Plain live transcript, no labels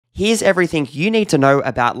Here's everything you need to know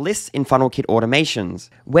about lists in FunnelKit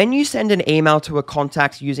Automations. When you send an email to a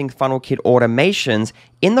contact using FunnelKit Automations,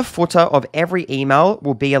 in the footer of every email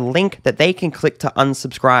will be a link that they can click to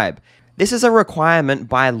unsubscribe. This is a requirement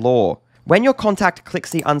by law. When your contact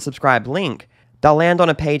clicks the unsubscribe link, they'll land on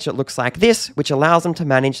a page that looks like this, which allows them to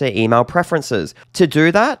manage their email preferences. To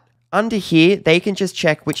do that, under here, they can just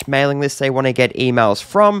check which mailing list they want to get emails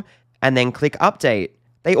from, and then click Update.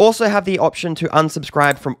 They also have the option to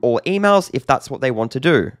unsubscribe from all emails if that's what they want to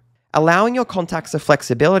do. Allowing your contacts the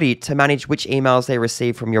flexibility to manage which emails they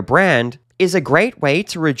receive from your brand is a great way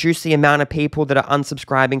to reduce the amount of people that are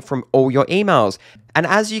unsubscribing from all your emails. And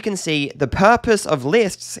as you can see, the purpose of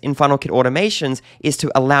lists in FunnelKit Automations is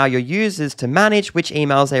to allow your users to manage which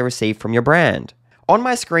emails they receive from your brand. On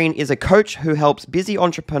my screen is a coach who helps busy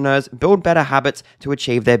entrepreneurs build better habits to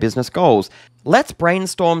achieve their business goals. Let's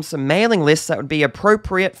brainstorm some mailing lists that would be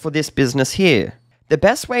appropriate for this business here. The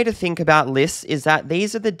best way to think about lists is that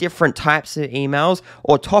these are the different types of emails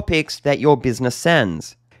or topics that your business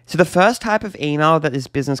sends. So the first type of email that this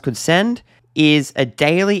business could send is a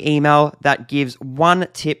daily email that gives one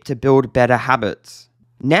tip to build better habits.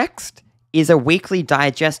 Next is a weekly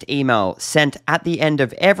digest email sent at the end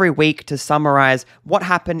of every week to summarize what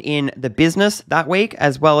happened in the business that week,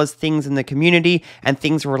 as well as things in the community and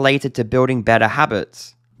things related to building better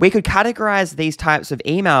habits. We could categorize these types of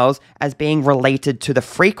emails as being related to the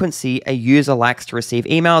frequency a user likes to receive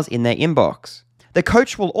emails in their inbox. The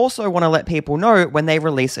coach will also want to let people know when they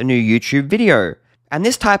release a new YouTube video. And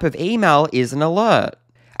this type of email is an alert.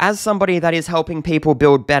 As somebody that is helping people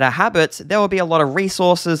build better habits, there will be a lot of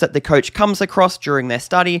resources that the coach comes across during their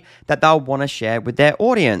study that they'll want to share with their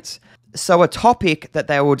audience. So a topic that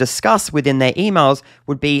they will discuss within their emails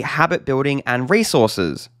would be habit building and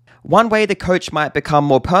resources. One way the coach might become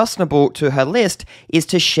more personable to her list is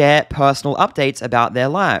to share personal updates about their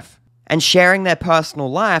life. And sharing their personal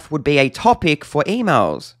life would be a topic for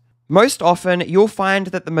emails. Most often, you'll find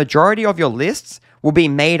that the majority of your lists will be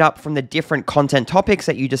made up from the different content topics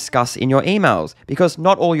that you discuss in your emails, because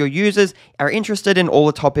not all your users are interested in all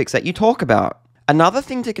the topics that you talk about. Another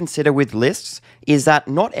thing to consider with lists is that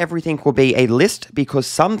not everything will be a list, because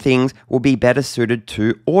some things will be better suited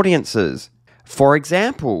to audiences. For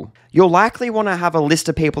example, you'll likely want to have a list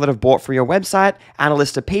of people that have bought from your website and a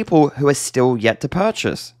list of people who are still yet to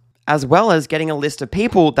purchase, as well as getting a list of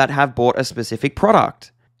people that have bought a specific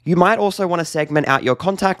product. You might also want to segment out your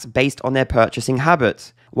contacts based on their purchasing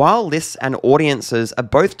habits. While lists and audiences are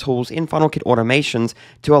both tools in FunnelKit Automations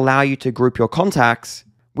to allow you to group your contacts,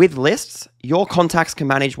 with lists, your contacts can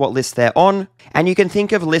manage what list they're on, and you can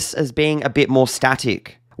think of lists as being a bit more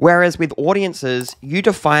static. Whereas with audiences, you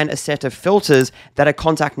define a set of filters that a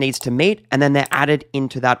contact needs to meet, and then they're added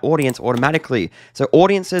into that audience automatically. So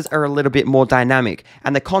audiences are a little bit more dynamic,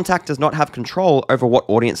 and the contact does not have control over what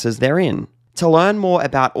audiences they're in. To learn more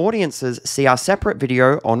about audiences, see our separate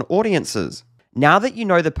video on audiences. Now that you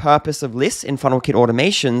know the purpose of lists in FunnelKit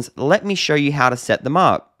Automations, let me show you how to set them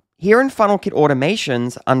up. Here in FunnelKit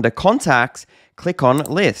Automations, under Contacts, click on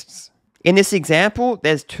Lists. In this example,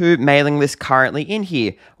 there's two mailing lists currently in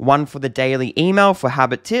here, one for the daily email for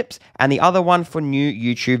habit tips, and the other one for new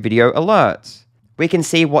YouTube video alerts. We can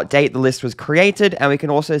see what date the list was created, and we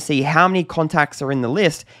can also see how many contacts are in the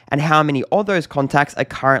list and how many of those contacts are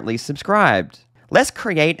currently subscribed. Let's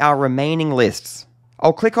create our remaining lists.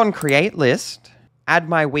 I'll click on Create List, add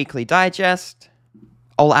my weekly digest,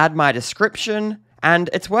 I'll add my description,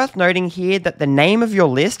 and it's worth noting here that the name of your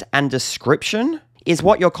list and description is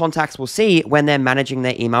what your contacts will see when they're managing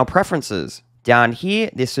their email preferences. Down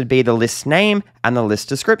here, this would be the list name and the list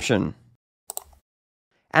description.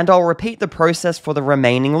 And I'll repeat the process for the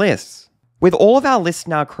remaining lists. With all of our lists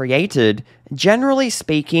now created, generally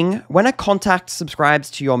speaking, when a contact subscribes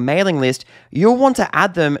to your mailing list, you'll want to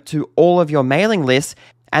add them to all of your mailing lists,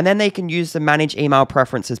 and then they can use the Manage Email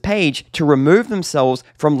Preferences page to remove themselves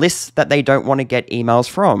from lists that they don't want to get emails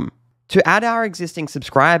from. To add our existing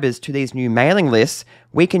subscribers to these new mailing lists,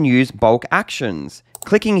 we can use bulk actions.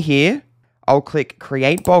 Clicking here, I'll click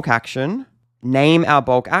Create Bulk Action, name our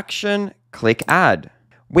bulk action, click Add.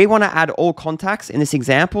 We want to add all contacts in this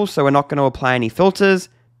example, so we're not going to apply any filters.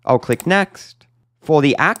 I'll click Next. For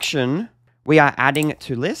the action, we are adding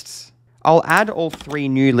to lists. I'll add all 3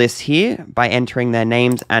 new lists here by entering their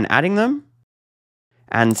names and adding them.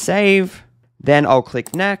 And save. Then I'll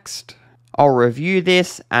click Next. I'll review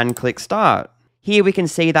this and click Start. Here we can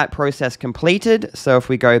see that process completed. So if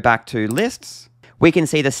we go back to lists, we can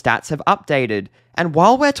see the stats have updated. And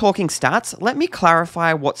while we're talking stats, let me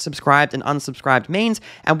clarify what subscribed and unsubscribed means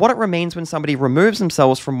and what it means when somebody removes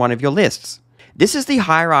themselves from one of your lists. This is the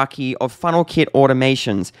hierarchy of FunnelKit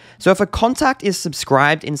Automations. So if a contact is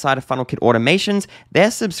subscribed inside of FunnelKit Automations, they're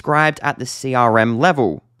subscribed at the CRM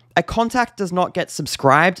level. A contact does not get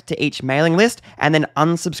subscribed to each mailing list and then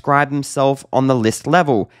unsubscribe themselves on the list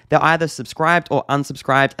level. They're either subscribed or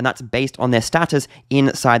unsubscribed, and that's based on their status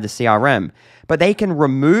inside the CRM. But they can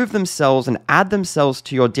remove themselves and add themselves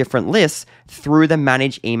to your different lists through the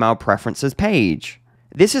Manage Email Preferences page.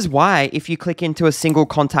 This is why if you click into a single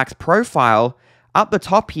contact's profile, up the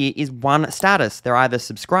top here is one status. They're either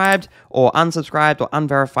subscribed or unsubscribed or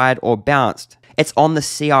unverified or bounced. It's on the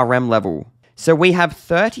CRM level. So we have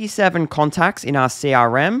 37 contacts in our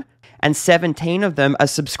CRM, and 17 of them are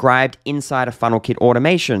subscribed inside of FunnelKit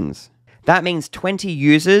Automations. That means 20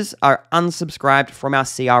 users are unsubscribed from our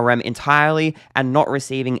CRM entirely and not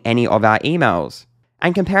receiving any of our emails.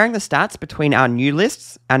 And comparing the stats between our new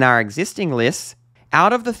lists and our existing lists,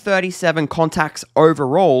 out of the 37 contacts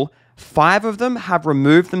overall, 5 of them have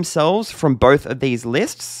removed themselves from both of these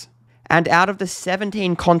lists. And out of the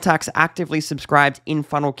 17 contacts actively subscribed in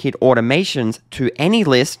FunnelKit Automations to any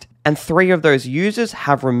list, and 3 of those users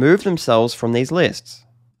have removed themselves from these lists.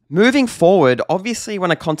 Moving forward, obviously when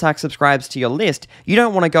a contact subscribes to your list, you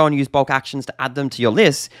don't want to go and use bulk actions to add them to your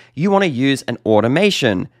list. You want to use an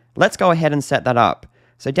automation. Let's go ahead and set that up.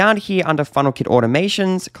 So down here under FunnelKit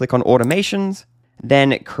Automations, click on Automations,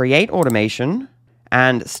 then Create Automation,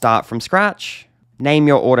 and start from scratch. Name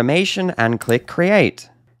your automation and click Create.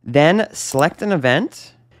 Then select an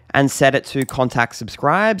event and set it to Contact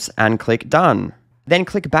Subscribes and click Done. Then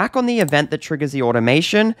click back on the event that triggers the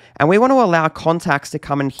automation, and we want to allow contacts to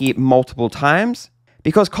come in here multiple times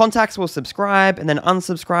because contacts will subscribe and then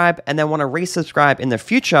unsubscribe and then want to resubscribe in the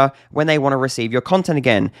future when they want to receive your content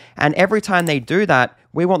again. And every time they do that,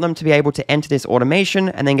 we want them to be able to enter this automation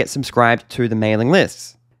and then get subscribed to the mailing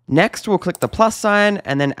lists. Next, we'll click the plus sign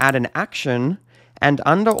and then add an action, and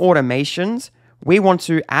under Automations, we want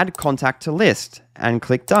to add contact to list and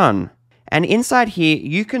click Done. And inside here,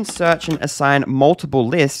 you can search and assign multiple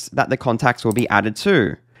lists that the contacts will be added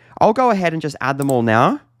to. I'll go ahead and just add them all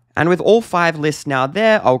now. And with all 5 lists now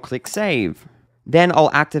there, I'll click Save. Then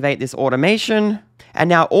I'll activate this automation. And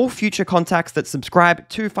now all future contacts that subscribe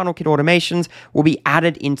to FunnelKit Automations will be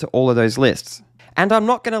added into all of those lists. And I'm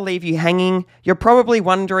not going to leave you hanging. You're probably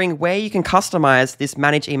wondering where you can customize this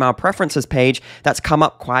Manage Email Preferences page that's come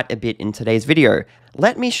up quite a bit in today's video.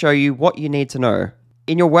 Let me show you what you need to know.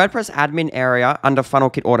 In your WordPress admin area under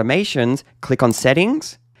FunnelKit Automations, click on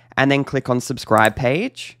Settings, and then click on Subscribe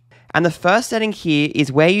Page. And the first setting here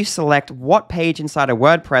is where you select what page inside of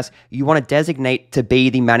WordPress you want to designate to be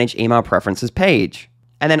the Manage Email Preferences page.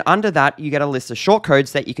 And then under that, you get a list of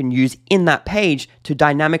shortcodes that you can use in that page to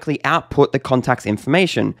dynamically output the contact's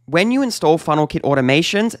information. When you install FunnelKit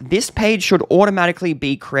Automations, this page should automatically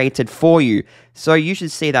be created for you. So you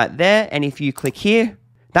should see that there. And if you click here,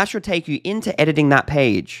 that should take you into editing that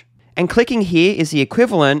page. And clicking here is the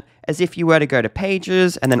equivalent as if you were to go to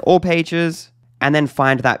Pages and then All Pages and then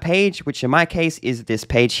find that page, which in my case is this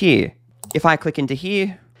page here. If I click into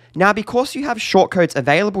here, now, because you have shortcodes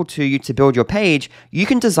available to you to build your page, you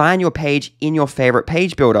can design your page in your favorite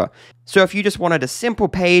page builder. So if you just wanted a simple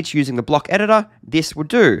page using the block editor, this would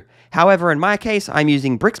do. However, in my case, I'm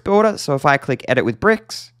using Bricks Builder. So if I click Edit with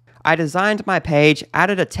Bricks, I designed my page,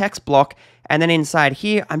 added a text block, and then inside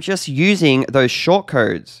here, I'm just using those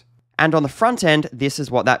shortcodes. And on the front end, this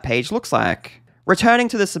is what that page looks like. Returning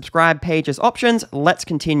to the subscribe pages options, let's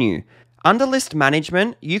continue. Under list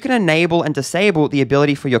management, you can enable and disable the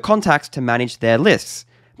ability for your contacts to manage their lists.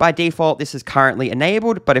 By default, this is currently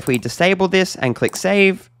enabled, but if we disable this and click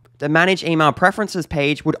Save, the Manage Email Preferences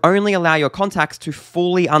page would only allow your contacts to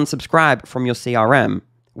fully unsubscribe from your CRM.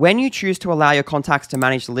 When you choose to allow your contacts to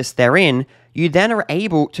manage the list they're in, you then are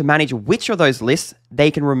able to manage which of those lists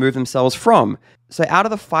they can remove themselves from. So out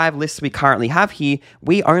of the 5 lists we currently have here,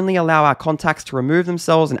 we only allow our contacts to remove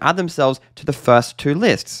themselves and add themselves to the first 2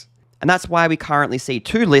 lists. And that's why we currently see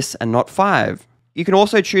 2 lists and not 5. You can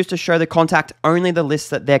also choose to show the contact only the lists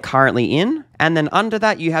that they're currently in. And then under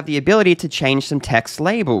that, you have the ability to change some text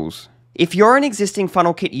labels. If you're an existing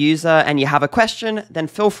FunnelKit user and you have a question, then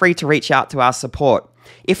feel free to reach out to our support.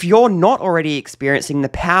 If you're not already experiencing the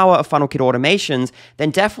power of FunnelKit Automations, then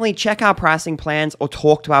definitely check our pricing plans or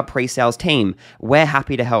talk to our pre-sales team. We're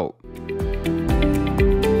happy to help.